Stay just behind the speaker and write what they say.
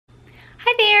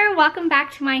Hi there, welcome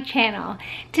back to my channel.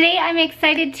 Today I'm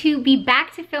excited to be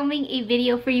back to filming a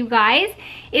video for you guys.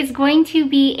 It's going to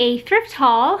be a thrift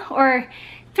haul,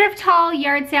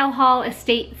 yard sale haul,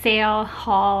 estate sale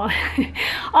haul,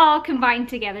 all combined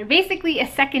together. Basically a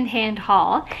secondhand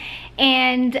haul.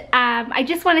 And I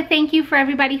just want to thank you for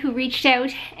everybody who reached out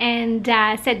and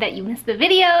said that you missed the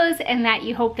videos and that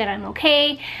you hope that I'm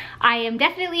okay. I am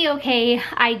definitely okay.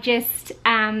 I just,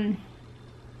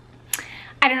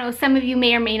 I don't know, some of you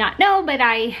may or may not know, but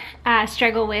I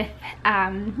struggle with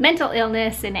mental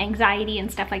illness and anxiety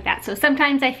and stuff like that. So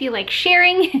sometimes I feel like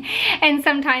sharing and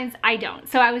sometimes I don't.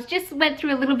 So I went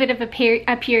through a little bit of a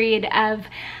period of,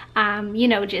 you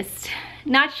know, just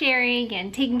not sharing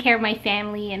and taking care of my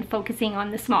family and focusing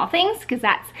on the small things because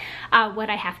that's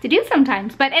what I have to do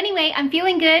sometimes. But anyway, I'm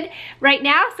feeling good right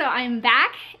now, so I'm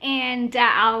back and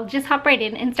I'll just hop right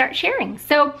in and start sharing.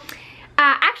 So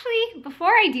actually,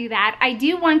 before I do that, I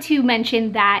do want to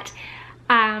mention that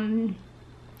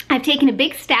I've taken a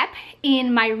big step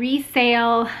in my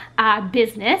resale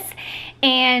business,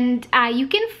 and you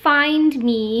can find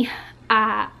me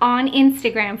on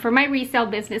Instagram for my resale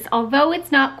business, although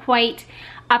it's not quite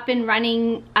up and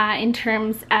running in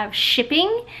terms of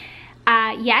shipping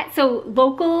yet. So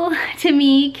local to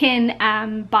me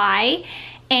can buy,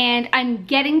 and I'm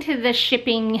getting to the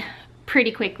shipping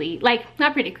pretty quickly, like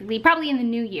not pretty quickly, probably in the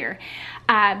new year.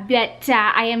 But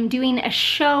I am doing a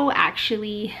show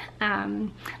actually,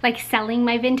 like selling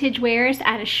my vintage wares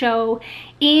at a show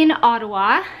in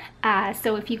Ottawa.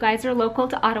 So if you guys are local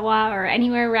to Ottawa or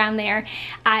anywhere around there,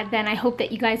 then I hope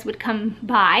that you guys would come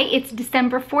by. It's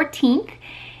December 14th.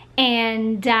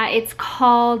 And it's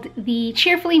called the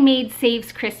Cheerfully Made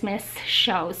Saves Christmas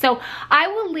show. So I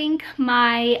will link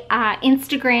my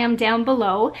Instagram down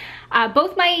below,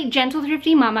 both my Gentle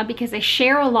Thrifty Mama, because I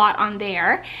share a lot on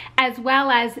there, as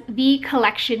well as The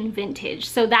Collection Vintage.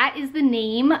 So that is the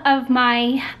name of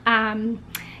my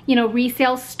you know,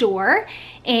 resale store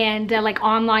and like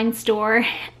online store.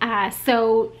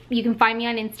 So you can find me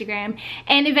on Instagram,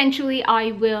 and eventually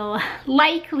I will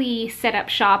likely set up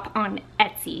shop on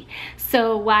Etsy.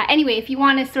 So anyway, if you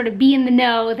want to sort of be in the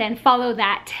know, then follow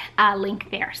that link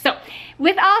there. So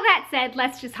with all that said,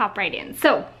 let's just hop right in.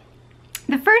 So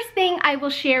the first thing I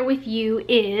will share with you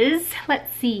is,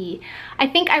 let's see, I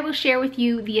think I will share with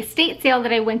you the estate sale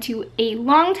that I went to a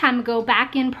long time ago,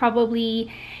 back in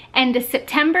probably end of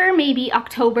September, maybe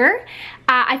October.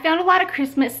 I found a lot of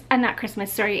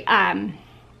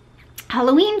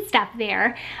Halloween stuff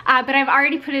there, but I've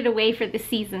already put it away for the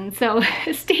season, so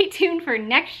stay tuned for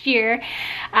next year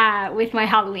with my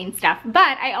Halloween stuff.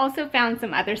 But I also found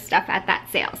some other stuff at that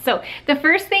sale. So the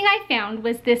first thing I found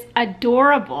was this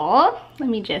adorable, let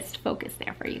me just focus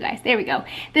there for you guys, there we go,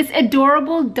 this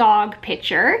adorable dog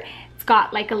picture. It's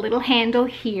got like a little handle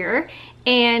here,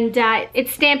 and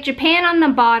it's stamped Japan on the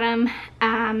bottom,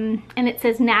 and it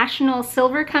says National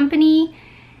Silver Company,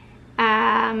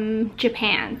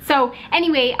 Japan. So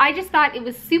anyway, I just thought it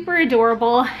was super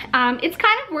adorable. It's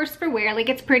kind of worse for wear, like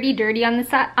it's pretty dirty on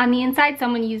the inside.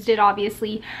 Someone used it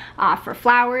obviously for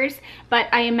flowers, but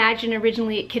I imagine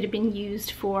originally it could have been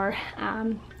used for,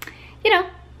 you know,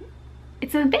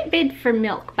 it's a bit big for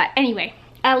milk, but anyway,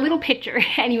 a little picture.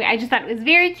 Anyway, I just thought it was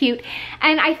very cute,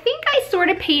 and I think I sort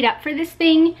of paid up for this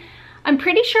thing. I'm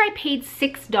pretty sure I paid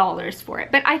 $6 for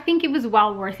it, but I think it was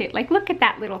well worth it. Like, look at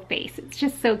that little face. It's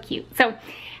just so cute. So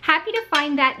happy to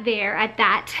find that there at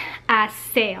that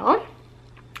sale.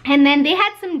 And then they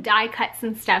had some die cuts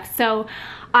and stuff. So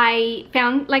I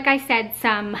found, like I said,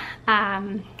 some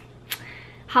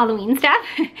Halloween stuff,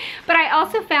 but I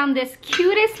also found this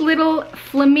cutest little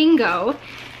flamingo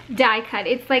die cut.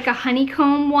 It's like a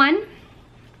honeycomb one,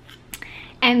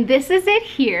 and this is it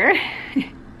here.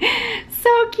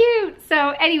 So cute. So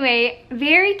anyway,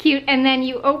 very cute. And then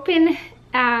you open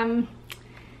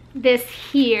this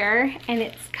here and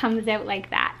it comes out like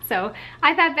that. So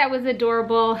I thought that was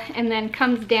adorable, and then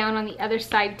comes down on the other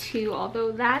side too,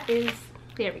 although that is,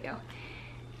 there we go,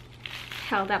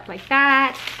 held up like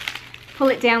that. Pull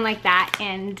it down like that,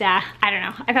 and I don't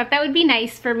know, I thought that would be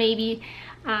nice for maybe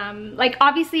like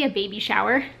obviously a baby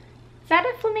shower. Is that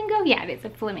a flamingo? Yeah, it is a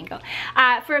flamingo.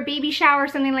 For a baby shower or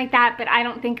something like that, but I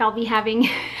don't think I'll be having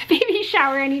a baby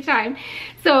shower anytime.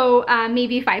 So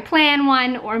maybe if I plan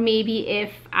one, or maybe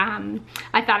if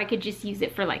I thought I could just use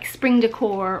it for like spring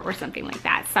decor or something like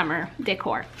that, summer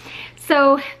decor.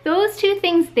 So those two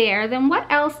things there. Then what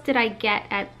else did I get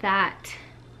at that?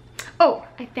 Oh,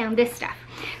 I found this stuff.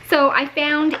 So I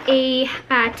found a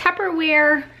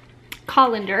Tupperware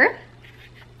colander.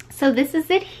 So this is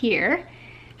it here.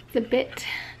 It's a bit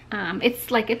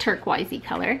It's like a turquoisey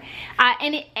color.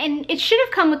 And it should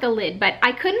have come with a lid, but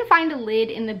I couldn't find a lid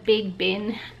in the big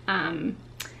bin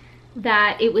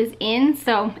that it was in.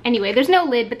 So anyway, there's no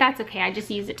lid, but that's okay. I just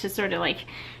use it to sort of like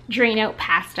drain out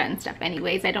pasta and stuff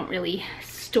anyways. I don't really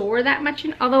store that much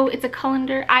in, although it's a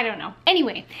colander, I don't know.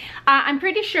 Anyway, I'm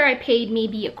pretty sure I paid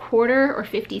maybe a quarter or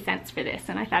 50 cents for this,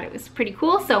 and I thought it was pretty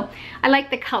cool. So I like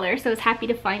the color, so I was happy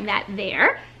to find that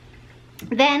there.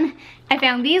 Then I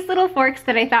found these little forks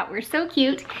that I thought were so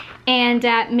cute, and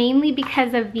mainly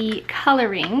because of the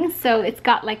coloring. So it's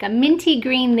got like a minty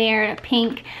green there, a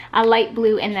pink, a light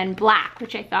blue, and then black,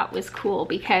 which I thought was cool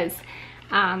because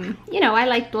you know, I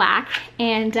like black,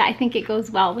 and I think it goes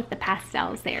well with the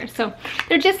pastels there. So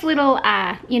they're just little,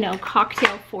 you know,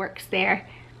 cocktail forks there.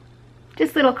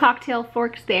 Just little cocktail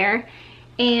forks there.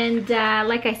 And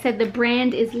like I said, the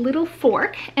brand is Little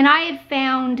Fork, and I had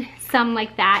found some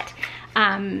like that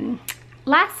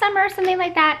last summer or something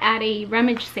like that at a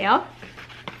rummage sale.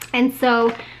 And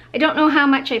so I don't know how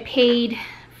much I paid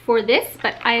for this,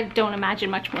 but I don't imagine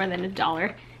much more than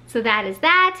 $1. So that is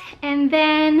that. And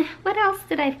then what else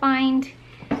did I find?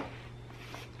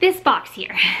 This box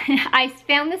here. I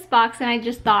found this box and I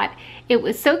just thought it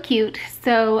was so cute.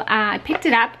 So I picked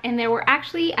it up, and there were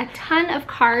actually a ton of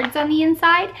cards on the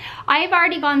inside. I've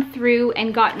already gone through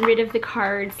and gotten rid of the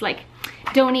cards, like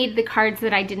donated the cards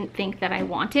that I didn't think that I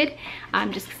wanted,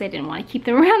 just because I didn't want to keep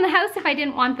them around the house if I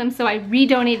didn't want them. So I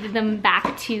redonated them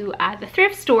back to the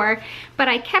thrift store, but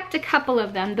I kept a couple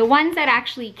of them. The ones that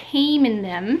actually came in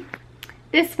them,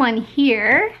 this one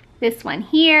here,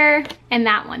 and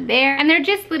that one there. And they're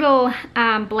just little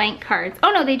blank cards.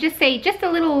 Oh no, they just say, just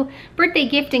a little birthday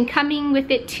gift, and coming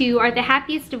with it too are the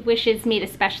happiest of wishes made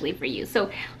especially for you. So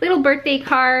little birthday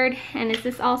card, and is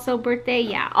this also birthday?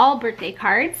 Yeah, all birthday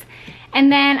cards. And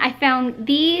then I found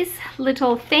these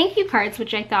little thank you cards,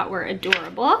 which I thought were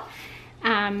adorable.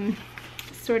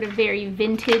 Sort of very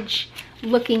vintage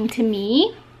looking to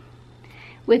me,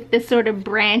 with the sort of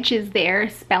branches there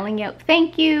spelling out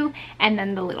thank you, and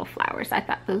then the little flowers. I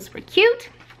thought those were cute.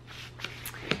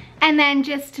 And then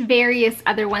just various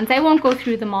other ones. I won't go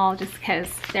through them all just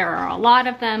because there are a lot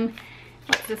of them.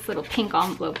 What's this little pink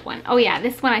envelope one? Oh yeah,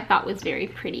 this one I thought was very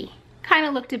pretty. Kind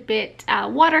of looked a bit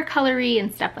watercolory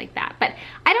and stuff like that, but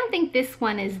I don't think this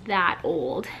one is that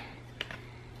old.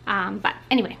 But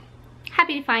anyway,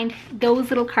 happy to find those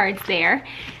little cards there.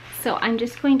 So I'm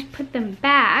just going to put them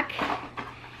back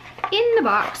in the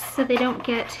box so they don't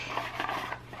get,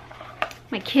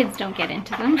 my kids don't get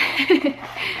into them.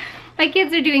 My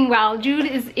kids are doing well. Jude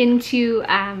is into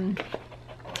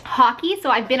hockey, so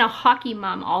I've been a hockey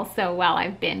mom also while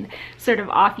I've been sort of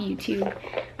off YouTube,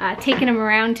 taking him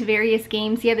around to various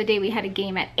games. The other day we had a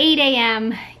game at 8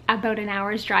 a.m. about an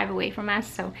hour's drive away from us,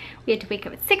 so we had to wake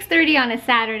up at 6:30 on a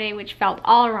Saturday, which felt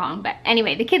all wrong. But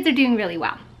anyway, the kids are doing really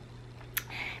well.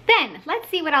 Then let's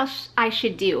see what else I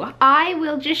should do. I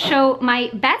will just show my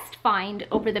best find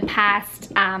over the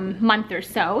past month or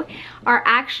so are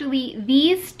actually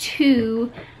these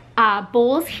two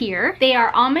bowls here. They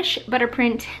are Amish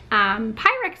butterprint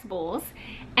Pyrex bowls,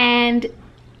 and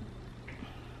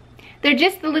they're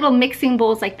just the little mixing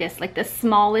bowls like this, like the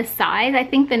smallest size. I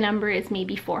think the number is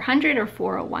maybe 400 or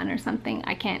 401 or something.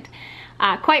 I can't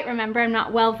quite remember. I'm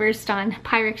not well versed on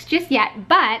Pyrex just yet,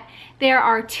 but there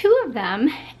are two of them,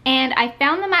 and I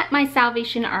found them at my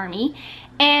Salvation Army,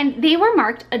 and they were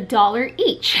marked $1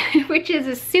 each, which is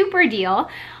a super deal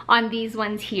on these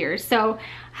ones here. So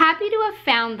happy to have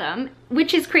found them,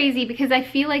 which is crazy because I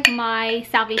feel like my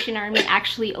Salvation Army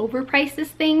actually overprices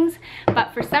things,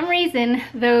 but for some reason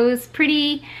those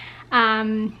pretty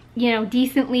you know,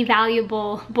 decently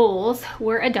valuable bowls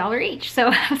were $1 each. So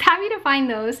I was happy to find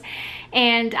those,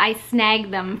 and I snagged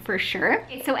them for sure.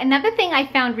 So another thing I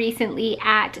found recently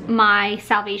at my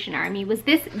Salvation Army was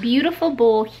this beautiful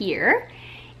bowl here.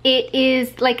 It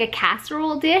is like a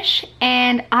casserole dish,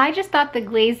 and I just thought the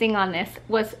glazing on this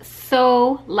was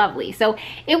so lovely. So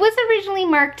it was originally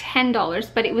marked $10,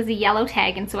 but it was a yellow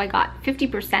tag, and so I got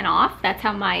 50% off. That's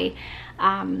how my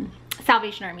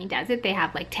Salvation Army does it. They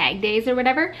have like tag days or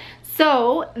whatever.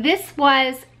 So this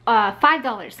was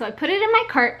 $5. So I put it in my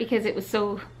cart because it was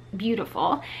so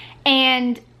beautiful,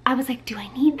 and I was like, do I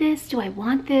need this? Do I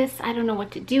want this? I don't know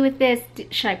what to do with this.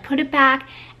 Should I put it back?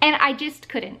 And I just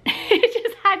couldn't.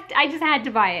 I just had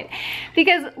to buy it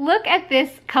because look at this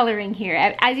coloring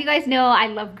here. As you guys know, I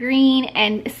love green,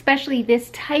 and especially this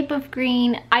type of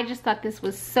green. I just thought this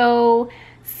was so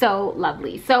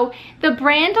lovely. So the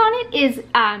brand on it is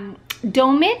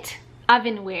Domit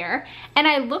Ovenware, and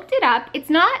I looked it up. It's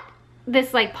not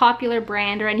this like popular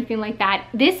brand or anything like that.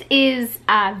 This is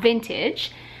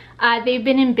vintage. They've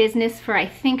been in business for I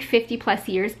think 50 plus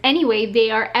years. Anyway,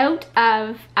 they are out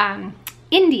of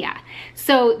India.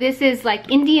 So this is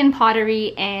like Indian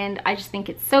pottery, and I just think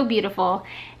it's so beautiful.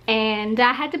 And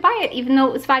I had to buy it even though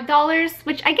it was $5,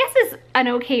 which I guess is an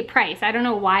okay price. I don't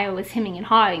know why I was hemming and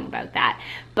hawing about that,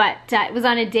 but it was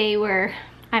on a day where,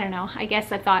 I don't know, I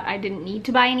guess I thought I didn't need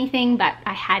to buy anything, but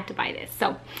I had to buy this.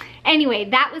 So anyway,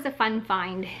 that was a fun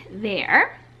find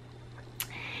there.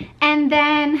 And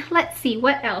then let's see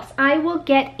what else. I will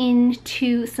get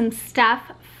into some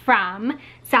stuff from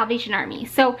Salvation Army.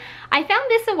 So I found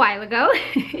this a while ago.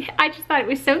 I just thought it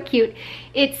was so cute.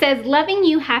 It says, "Loving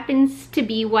you happens to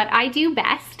be what I do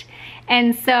best."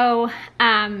 And so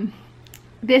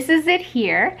this is it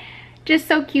here. Just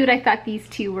so cute. I thought these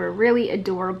two were really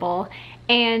adorable.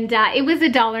 And it was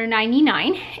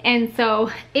 $1.99. And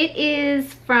so it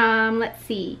is from, let's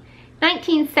see,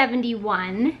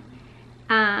 1971.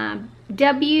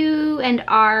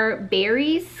 W&R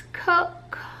Berries Co.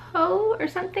 or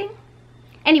something.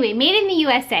 Anyway, made in the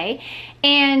USA.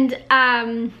 And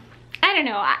I don't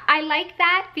know, I like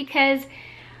that because,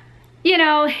 you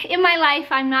know, in my life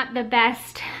I'm not the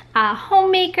best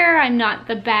homemaker. I'm not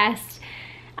the best,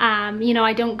 you know,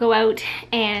 I don't go out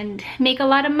and make a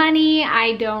lot of money.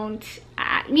 I don't,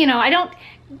 you know, I don't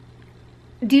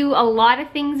do a lot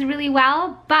of things really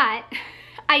well, but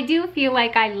I do feel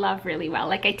like I love really well.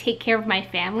 Like I take care of my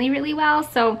family really well.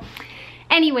 So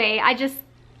anyway,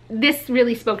 this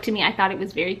really spoke to me. I thought it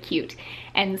was very cute.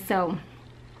 And so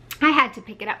I had to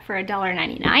pick it up for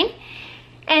 $1.99.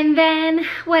 And then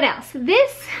what else?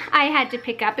 This I had to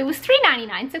pick up. It was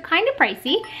 $3.99, so kind of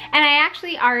pricey. And I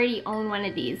actually already own one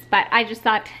of these, but I just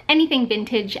thought anything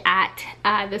vintage at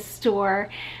the store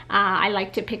I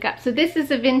like to pick up. So this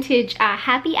is a vintage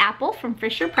Happy Apple from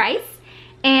Fisher-Price.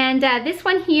 And this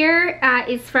one here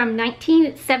is from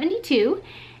 1972.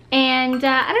 And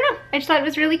I don't know, I just thought it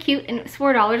was really cute, and it was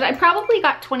 $4. I probably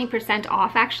got 20%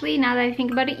 off actually, now that I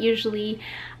think about it. Usually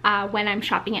when I'm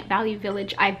shopping at Value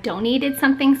Village, I've donated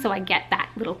something, so I get that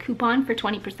little coupon for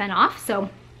 20% off. So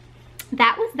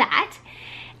that was that.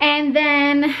 And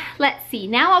then let's see,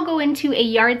 now I'll go into a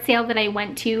yard sale that I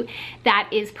went to that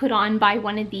is put on by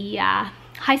one of the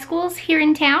high schools here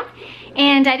in town.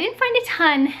 And I didn't find a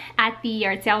ton at the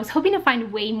yard sale. I was hoping to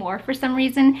find way more for some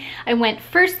reason. I went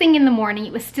first thing in the morning.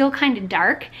 It was still kind of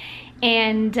dark.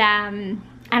 And I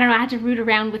don't know, I had to root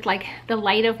around with like the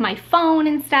light of my phone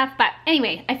and stuff. But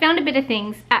anyway, I found a bit of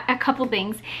things, a couple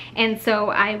things. And so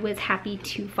I was happy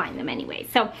to find them anyway.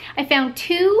 So I found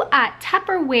two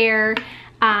Tupperware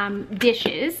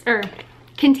dishes, or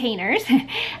containers.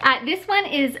 This one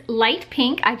is light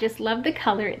pink. I just love the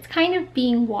color. It's kind of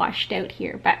being washed out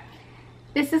here, but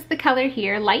this is the color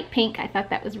here, light pink. I thought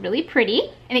that was really pretty.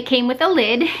 And it came with a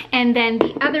lid. And then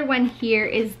the other one here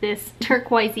is this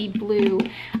turquoisey blue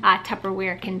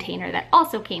Tupperware container that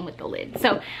also came with the lid.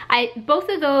 So both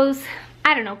of those,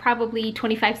 I don't know, probably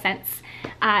 25 cents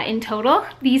in total.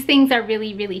 These things are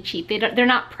really, really cheap. They're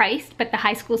not priced, but the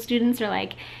high school students are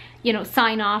like, you know,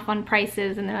 sign off on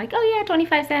prices, and they're like, oh yeah,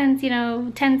 25 cents, you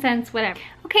know, 10 cents, whatever.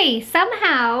 Okay,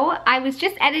 somehow I was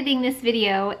just editing this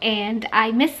video and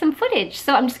I missed some footage.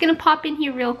 So I'm just gonna pop in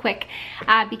here real quick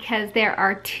because there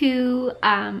are two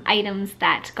items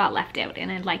that got left out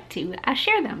and I'd like to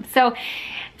share them. So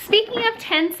speaking of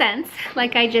 10 cents,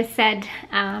 like I just said,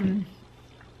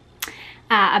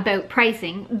 about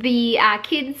pricing, the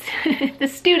kids, the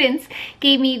students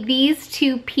gave me these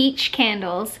two peach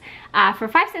candles for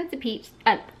 5 cents a piece,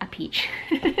 5 cents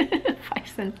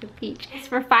a piece. It's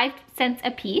for 5 cents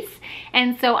a piece.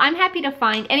 And so I'm happy to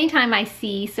find, anytime I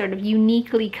see sort of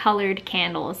uniquely colored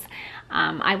candles,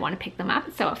 I want to pick them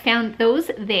up. So I found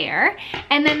those there.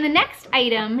 And then the next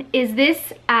item is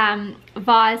this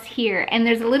vase here. And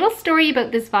there's a little story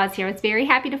about this vase here. I was very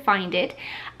happy to find it.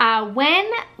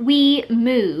 When we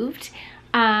moved,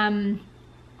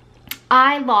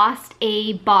 I lost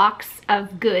a box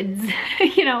of goods,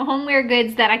 you know, homeware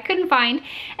goods that I couldn't find.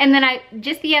 And then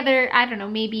just the other, I don't know,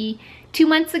 maybe 2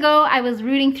 months ago, I was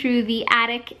rooting through the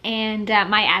attic and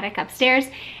my attic upstairs,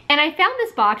 and I found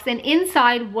this box, and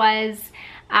inside was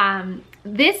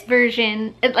this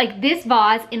version, like this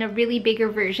vase in a really bigger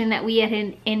version that we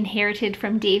had inherited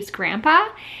from Dave's grandpa.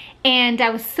 And I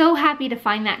was so happy to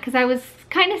find that because I was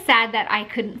kind of sad that I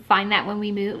couldn't find that when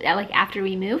we moved, like after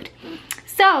we moved.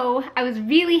 So I was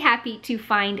really happy to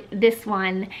find this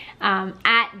one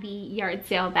at the yard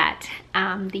sale that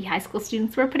the high school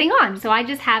students were putting on. So I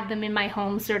just have them in my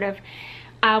home, sort of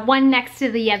one next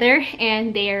to the other,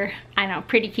 and they're, I don't know,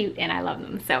 pretty cute, and I love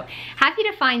them. So happy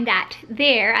to find that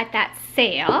there at that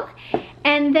sale.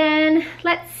 And then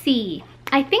let's see,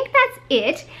 I think that's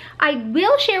it. I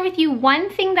will share with you one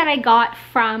thing that I got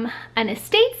from an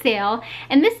estate sale,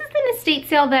 and this is an estate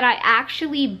sale that I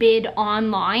actually bid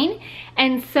online,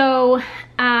 and so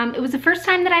it was the first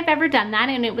time that I've ever done that,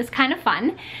 and it was kind of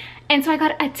fun. And so I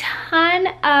got a ton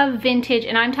of vintage,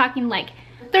 and I'm talking like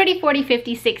 30, 40,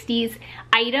 50, 60s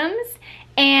items,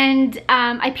 and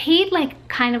I paid like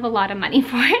kind of a lot of money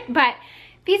for it, but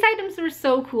these items were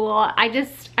so cool. I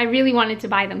really wanted to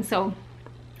buy them, so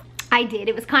I did.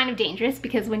 It was kind of dangerous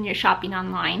because when you're shopping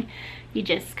online, you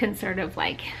just can sort of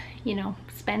like, you know,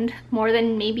 spend more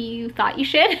than maybe you thought you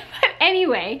should. But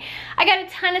anyway, I got a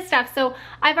ton of stuff. So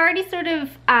I've already sort of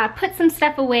put some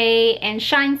stuff away and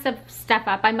shined some stuff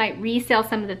up. I might resell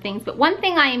some of the things, but one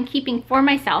thing I am keeping for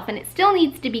myself, and it still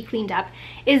needs to be cleaned up,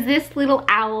 is this little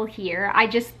owl here. I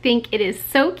just think it is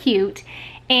so cute.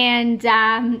 And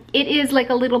it is like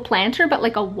a little planter, but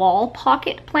like a wall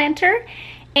pocket planter.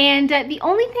 And the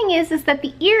only thing is that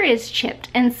the ear is chipped.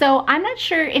 And so I'm not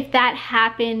sure if that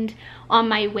happened on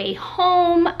my way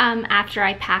home after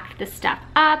I packed the stuff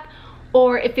up,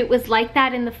 or if it was like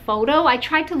that in the photo. I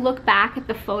tried to look back at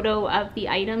the photo of the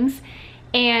items,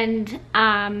 and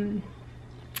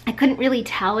I couldn't really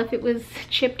tell if it was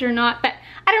chipped or not, but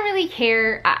I don't really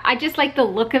care. I just like the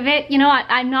look of it. You know,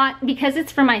 I'm not, because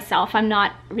it's for myself, I'm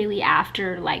not really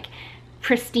after like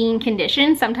pristine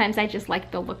condition. Sometimes I just like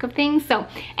the look of things. So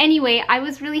anyway, I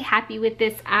was really happy with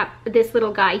this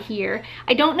little guy here.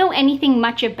 I don't know anything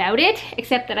much about it,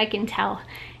 except that I can tell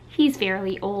he's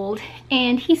fairly old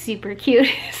and he's super cute.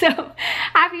 So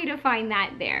happy to find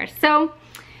that there. So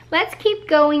let's keep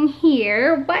going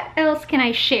here. What else can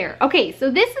I share? Okay, so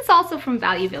this is also from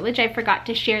Value Village. I forgot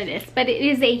to share this, but it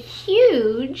is a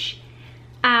huge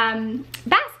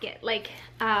basket, like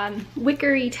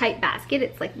wickery type basket.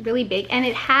 It's like really big, and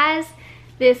it has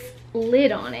this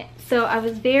lid on it. So I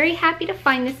was very happy to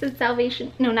find this at Value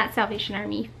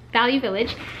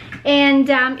Village. And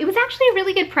it was actually a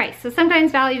really good price. So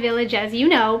sometimes Value Village, as you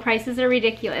know, prices are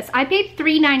ridiculous. I paid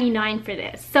 $3.99 for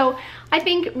this. So I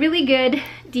think really good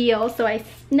deal. So I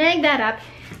snagged that up,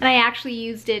 and I actually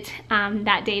used it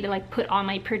that day to like put all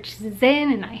my purchases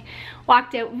in, and I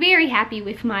walked out very happy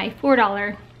with my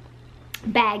 $4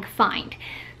 bag find.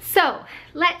 So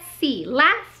let's see,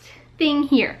 last thing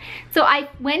here. So I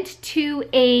went to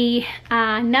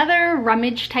another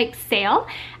rummage type sale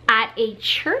at a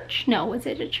church. No, was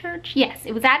it a church? Yes,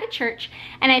 it was at a church,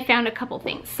 and I found a couple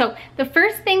things. So the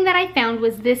first thing that I found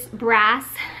was this brass,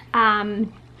 I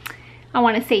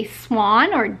want to say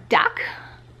swan or duck.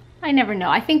 I never know.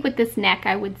 I think with this neck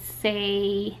I would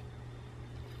say,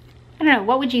 I don't know,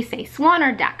 what would you say, swan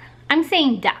or duck? I'm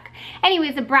saying duck.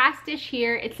 Anyways, a brass dish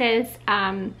here. It says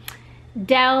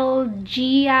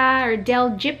Delgia or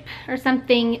Deljip or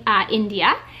something,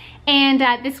 India. And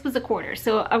this was $1,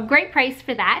 so a great price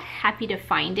for that. Happy to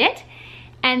find it.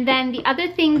 And then the other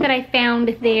thing that I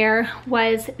found there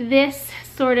was this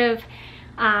sort of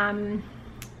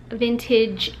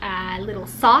vintage little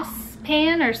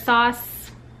saucepan or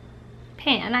sauce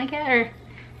pan, I guess, or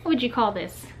what would you call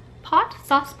this? Pot?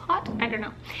 Sauce pot? I don't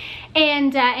know.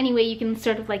 And anyway, you can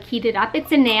sort of like heat it up.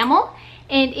 It's enamel,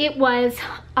 and it was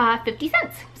 50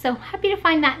 cents. So happy to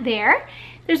find that there.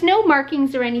 There's no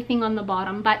markings or anything on the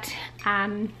bottom, but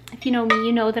if you know me,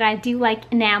 you know that I do like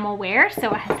enamelware, so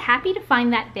I was happy to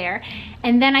find that there.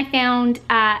 And then I found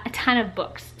a ton of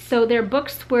books. So their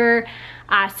books were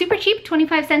super cheap,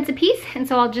 25 cents a piece, and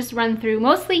so I'll just run through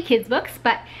mostly kids books,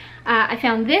 but I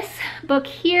found this book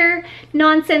here,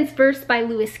 Nonsense Verse by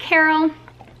Lewis Carroll.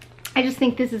 I just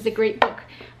think this is a great book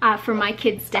for my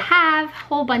kids to have. A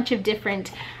whole bunch of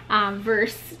different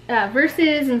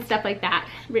verses and stuff like that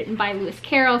written by Lewis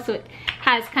Carroll, so it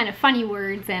has kind of funny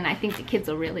words, and I think the kids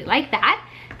will really like that.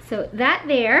 So that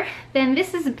there. Then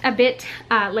this is a bit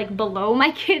like below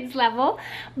my kids level,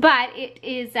 but it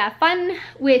is fun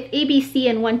with ABC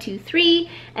and 1, 2, 3,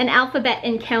 an alphabet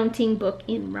and counting book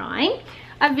in rhyme.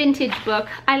 A vintage book.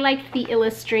 I liked the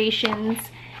illustrations,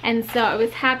 and so I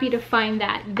was happy to find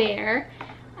that there.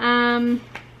 I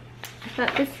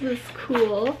thought this was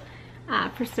cool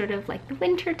for sort of like the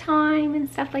winter time and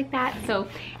stuff like that. So,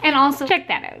 and also check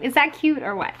that out. Is that cute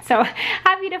or what? So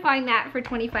happy to find that for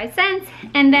 25 cents.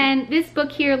 And then this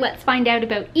book here, Let's Find Out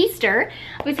About Easter.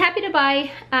 I was happy to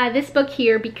buy this book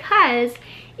here because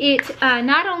it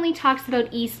not only talks about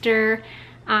Easter,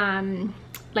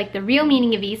 like the real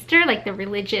meaning of Easter, like the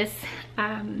religious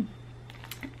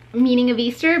meaning of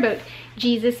Easter, about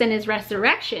Jesus and his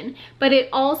resurrection, but it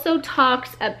also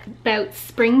talks about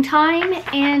springtime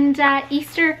and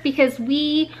Easter, because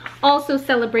we also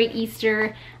celebrate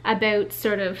Easter about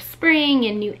sort of spring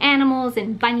and new animals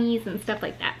and bunnies and stuff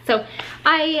like that. So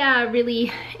I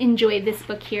really enjoyed this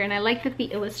book here, and I like that the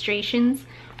illustrations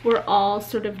were all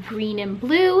sort of green and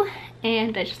blue,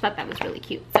 and I just thought that was really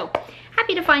cute. So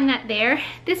happy to find that there.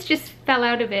 This just fell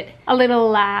out of it. A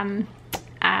little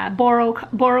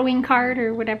borrowing card,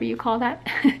 or whatever you call that,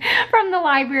 from the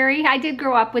library. I did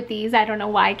grow up with these. I don't know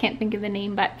why, I can't think of the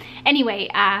name, but anyway,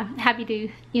 happy to,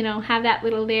 you know, have that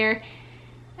little there.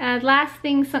 Last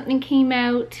thing, something came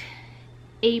out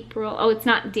April. Oh, it's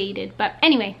not dated, but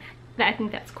anyway, I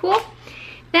think that's cool.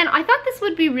 Then I thought this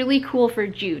would be really cool for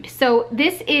Jude. So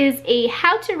this is a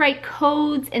how to write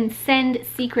codes and send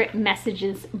secret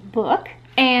messages book.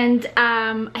 And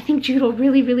I think Jude will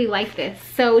really, really like this.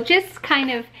 So just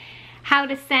kind of how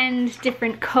to send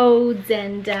different codes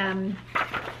and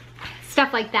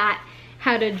stuff like that.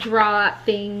 How to draw up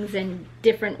things and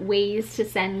different ways to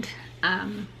send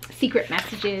secret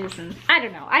messages, and I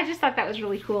don't know. I just thought that was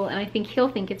really cool, and I think he'll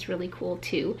think it's really cool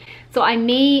too. So I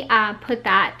may put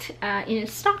that in a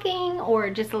stocking or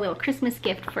just a little Christmas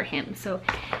gift for him. So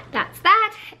that's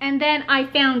that. And then I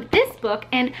found this book,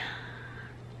 and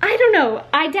I don't know,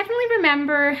 I definitely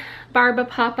remember Barba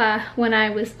Papa when I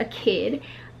was a kid.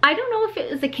 I don't know if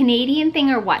it was a Canadian thing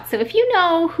or what, so if you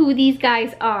know who these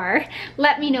guys are,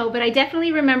 let me know, but I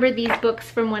definitely remember these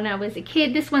books from when I was a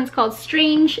kid. This one's called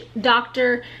Strange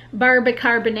Dr.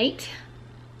 Barbicarbonate.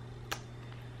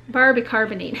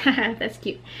 Barbicarbonate, that's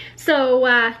cute. So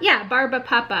yeah, Barba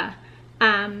Papa.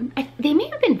 They may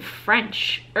have been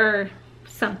French or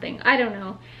something, I don't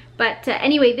know. But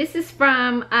anyway, this is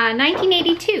from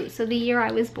 1982, so the year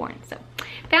I was born. So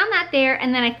found that there,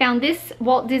 and then I found this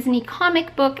Walt Disney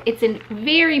comic book. It's in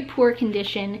very poor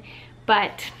condition,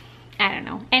 but I don't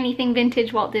know, anything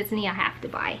vintage Walt Disney I have to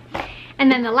buy. And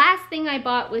then the last thing I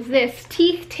bought was this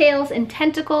Teeth, Tails, and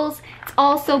Tentacles. It's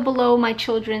also below my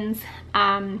children's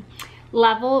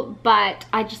level, but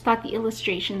I just thought the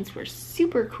illustrations were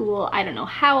super cool. I don't know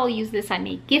how I'll use this. I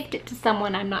may gift it to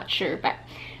someone, I'm not sure, but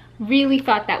really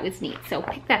thought that was neat. So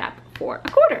pick that up for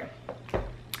 $1.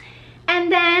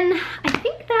 And then I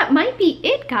think that might be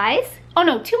it, guys. Oh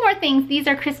no, 2 more things. These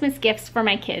are Christmas gifts for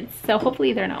my kids, so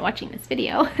hopefully they're not watching this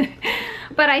video.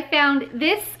 But I found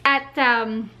this at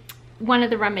one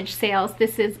of the rummage sales.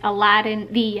 This is Aladdin,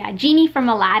 the genie from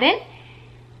Aladdin,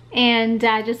 and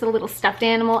just a little stuffed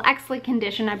animal, excellent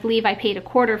condition. I believe I paid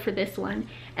 $1 for this one.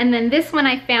 And then this one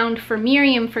I found for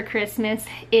Miriam for Christmas.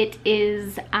 It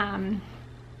is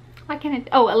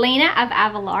Elena of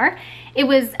Avalar. It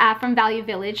was from Value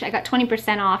Village. I got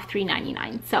 20% off,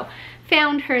 $3.99. So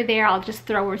found her there. I'll just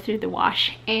throw her through the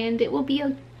wash, and it will be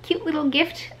a cute little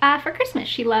gift for Christmas.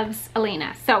 She loves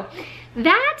Elena. So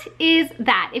that is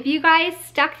that. If you guys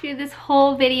stuck through this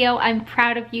whole video, I'm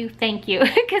proud of you. Thank you.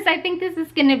 Because I think this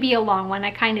is going to be a long one.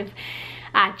 I kind of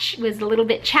was a little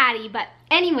bit chatty, but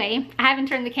anyway, I haven't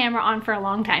turned the camera on for a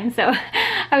long time, so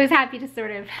I was happy to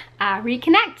sort of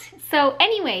reconnect. So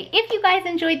anyway, if you guys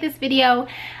enjoyed this video,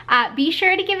 be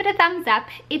sure to give it a thumbs up.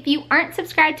 If you aren't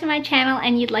subscribed to my channel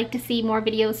and you'd like to see more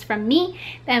videos from me,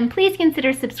 then please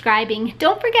consider subscribing.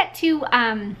 Don't forget to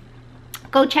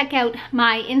go check out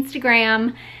my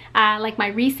Instagram, like my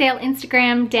resale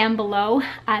Instagram down below,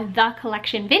 The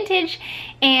Collection Vintage.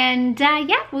 And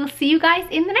yeah, we'll see you guys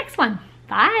in the next one.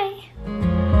 Bye.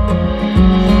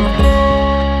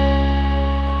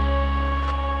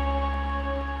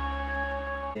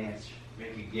 Dance,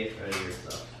 make a gift out of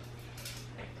yourself.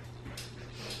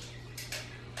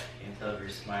 Can't tell if you're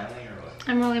smiling or what.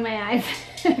 I'm rolling my eyes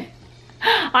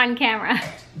on camera.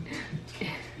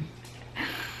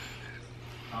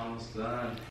 Almost done.